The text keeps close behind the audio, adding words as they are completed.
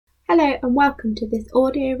Hello and welcome to this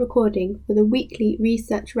audio recording for the weekly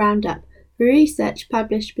research roundup for research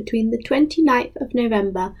published between the 29th of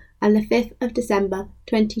November and the 5th of December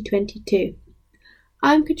 2022.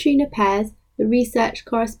 I'm Katrina Pears, the research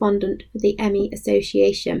correspondent for the ME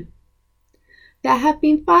Association. There have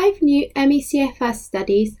been 5 new ME CFS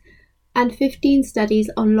studies and 15 studies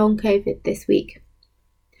on Long Covid this week.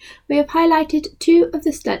 We have highlighted 2 of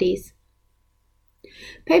the studies.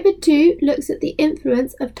 Paper 2 looks at the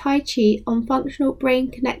influence of Tai Chi on functional brain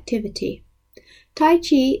connectivity. Tai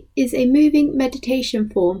Chi is a moving meditation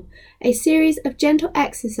form. A series of gentle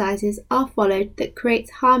exercises are followed that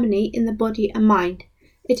creates harmony in the body and mind.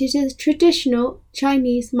 It is a traditional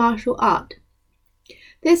Chinese martial art.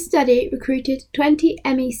 This study recruited 20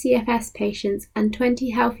 ME CFS patients and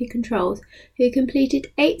 20 healthy controls who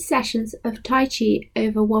completed 8 sessions of Tai Chi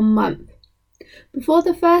over 1 month. Before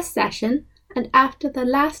the first session, and after the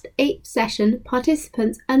last 8th session,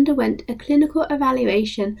 participants underwent a clinical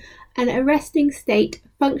evaluation and a resting state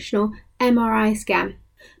functional MRI scan.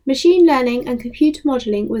 Machine learning and computer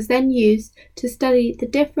modelling was then used to study the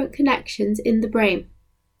different connections in the brain.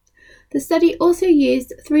 The study also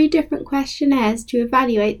used 3 different questionnaires to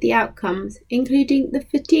evaluate the outcomes, including the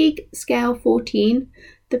Fatigue Scale 14,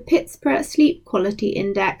 the Pittsburgh Sleep Quality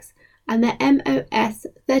Index, and the MOS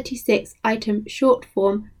 36-item short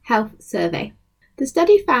form health survey. The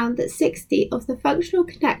study found that 60 of the functional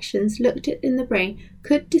connections looked at in the brain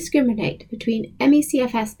could discriminate between ME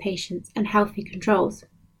CFS patients and healthy controls.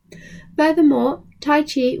 Furthermore, Tai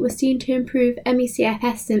Chi was seen to improve ME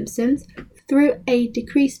CFS symptoms through a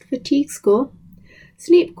decreased fatigue score,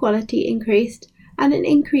 sleep quality increased, and an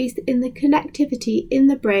increase in the connectivity in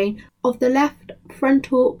the brain of the left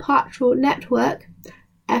frontal partial network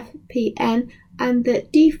FPN, and the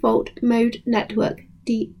default mode network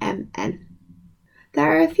DMN.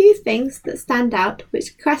 There are a few things that stand out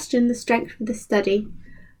which question the strength of the study.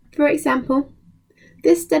 For example,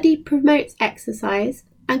 this study promotes exercise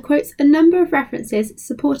and quotes a number of references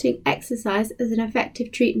supporting exercise as an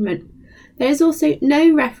effective treatment. There is also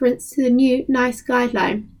no reference to the new NICE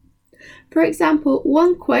guideline. For example,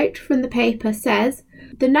 one quote from the paper says,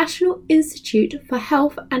 "The National Institute for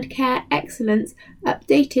Health and Care Excellence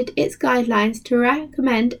updated its guidelines to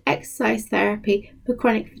recommend exercise therapy for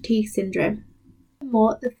chronic fatigue syndrome."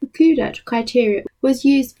 Furthermore, the Fukuda criteria was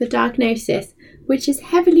used for diagnosis, which is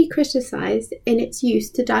heavily criticised in its use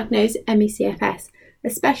to diagnose ME CFS,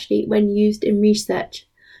 especially when used in research.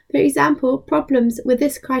 For example, problems with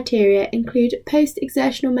this criteria include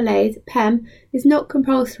post-exertional malaise (PEM) is not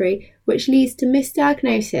compulsory, which leads to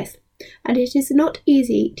misdiagnosis, and it is not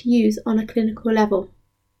easy to use on a clinical level.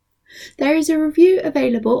 There is a review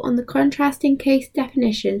available on the contrasting case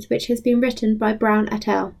definitions which has been written by Brown et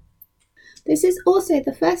al. This is also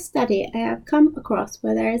the first study I have come across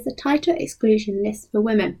where there is a tighter exclusion list for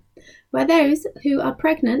women, where those who are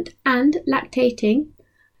pregnant and lactating,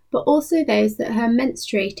 but also those that are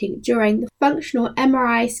menstruating during the functional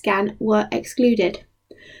MRI scan were excluded,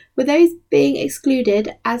 with those being excluded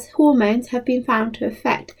as hormones have been found to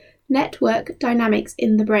affect network dynamics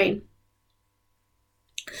in the brain.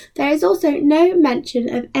 There is also no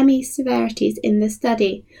mention of ME severities in the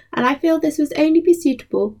study, and I feel this would only be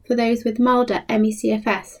suitable for those with milder ME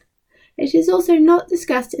CFS. It is also not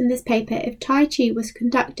discussed in this paper if Tai Chi was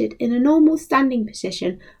conducted in a normal standing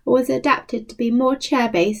position or was adapted to be more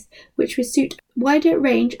chair-based, which would suit a wider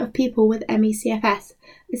range of people with ME CFS,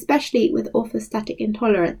 especially with orthostatic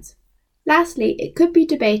intolerance. Lastly, it could be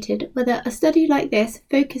debated whether a study like this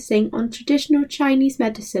focusing on traditional Chinese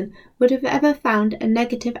medicine would have ever found a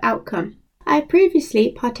negative outcome. I have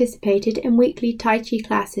previously participated in weekly Tai Chi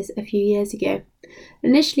classes a few years ago.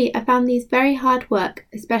 Initially, I found these very hard work,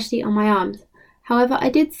 especially on my arms. However, I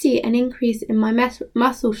did see an increase in my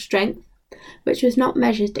muscle strength, which was not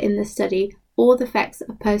measured in the study, or the effects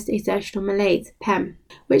of post-exertional malaise (PEM),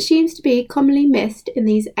 which seems to be commonly missed in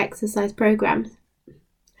these exercise programs.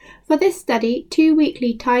 For this study, 2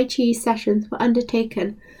 weekly Tai Chi sessions were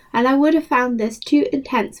undertaken, and I would have found this too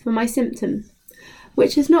intense for my symptoms,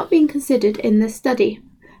 which has not been considered in this study.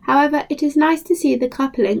 However, it is nice to see the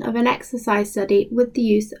coupling of an exercise study with the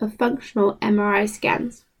use of functional MRI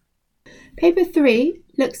scans. Paper 3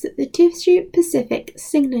 looks at the tissue-specific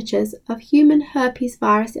signatures of human herpes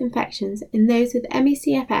virus infections in those with ME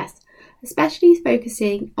CFS, especially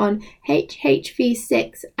focusing on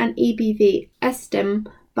HHV6 and EBV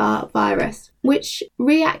Epstein-Barr virus, which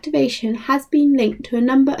reactivation has been linked to a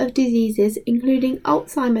number of diseases including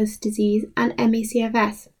Alzheimer's disease and ME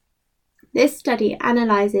CFS. This study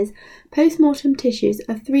analyses post-mortem tissues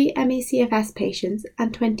of 3 ME CFS patients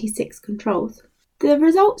and 26 controls. The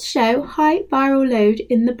results show high viral load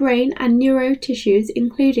in the brain and neuro tissues,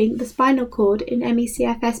 including the spinal cord in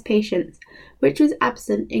ME/CFS patients, which was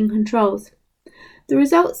absent in controls. The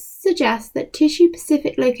results suggest that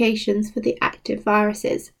tissue-specific locations for the active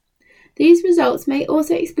viruses. These results may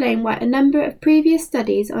also explain why a number of previous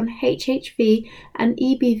studies on HHV and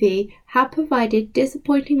EBV have provided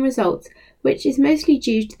disappointing results, which is mostly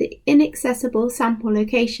due to the inaccessible sample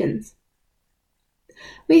locations.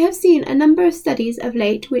 We have seen a number of studies of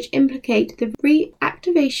late which implicate the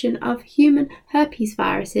reactivation of human herpes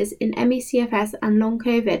viruses in ME/CFS and Long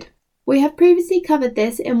Covid. We have previously covered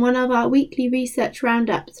this in one of our weekly research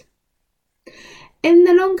roundups. In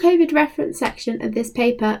the Long Covid reference section of this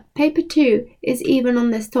paper, paper 2 is even on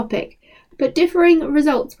this topic, but differing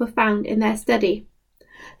results were found in their study.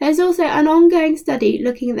 There is also an ongoing study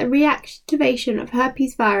looking at the reactivation of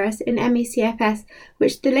herpes virus in ME/CFS,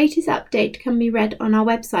 which the latest update can be read on our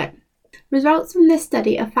website. Results from this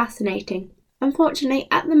study are fascinating. Unfortunately,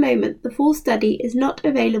 at the moment, the full study is not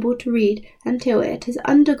available to read until it has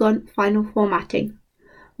undergone final formatting.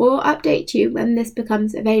 We will update you when this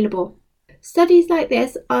becomes available. Studies like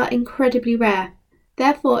this are incredibly rare.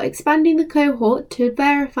 Therefore, expanding the cohort to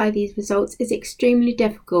verify these results is extremely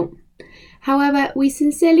difficult. However, we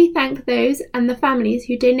sincerely thank those and the families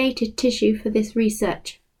who donated tissue for this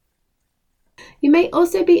research. You may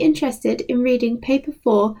also be interested in reading paper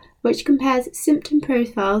 4, which compares symptom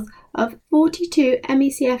profiles of 42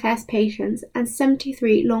 ME/CFS patients and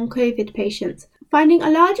 73 Long Covid patients, finding a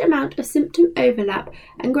large amount of symptom overlap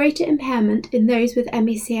and greater impairment in those with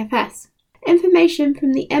ME/CFS. Information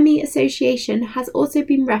from the ME Association has also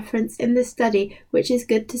been referenced in this study, which is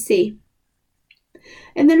good to see.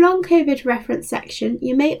 In the Long Covid reference section,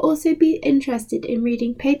 you may also be interested in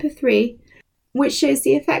reading paper 3, which shows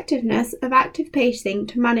the effectiveness of active pacing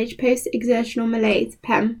to manage post-exertional malaise,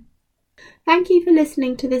 PEM. Thank you for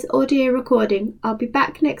listening to this audio recording. I'll be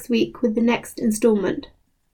back next week with the next instalment.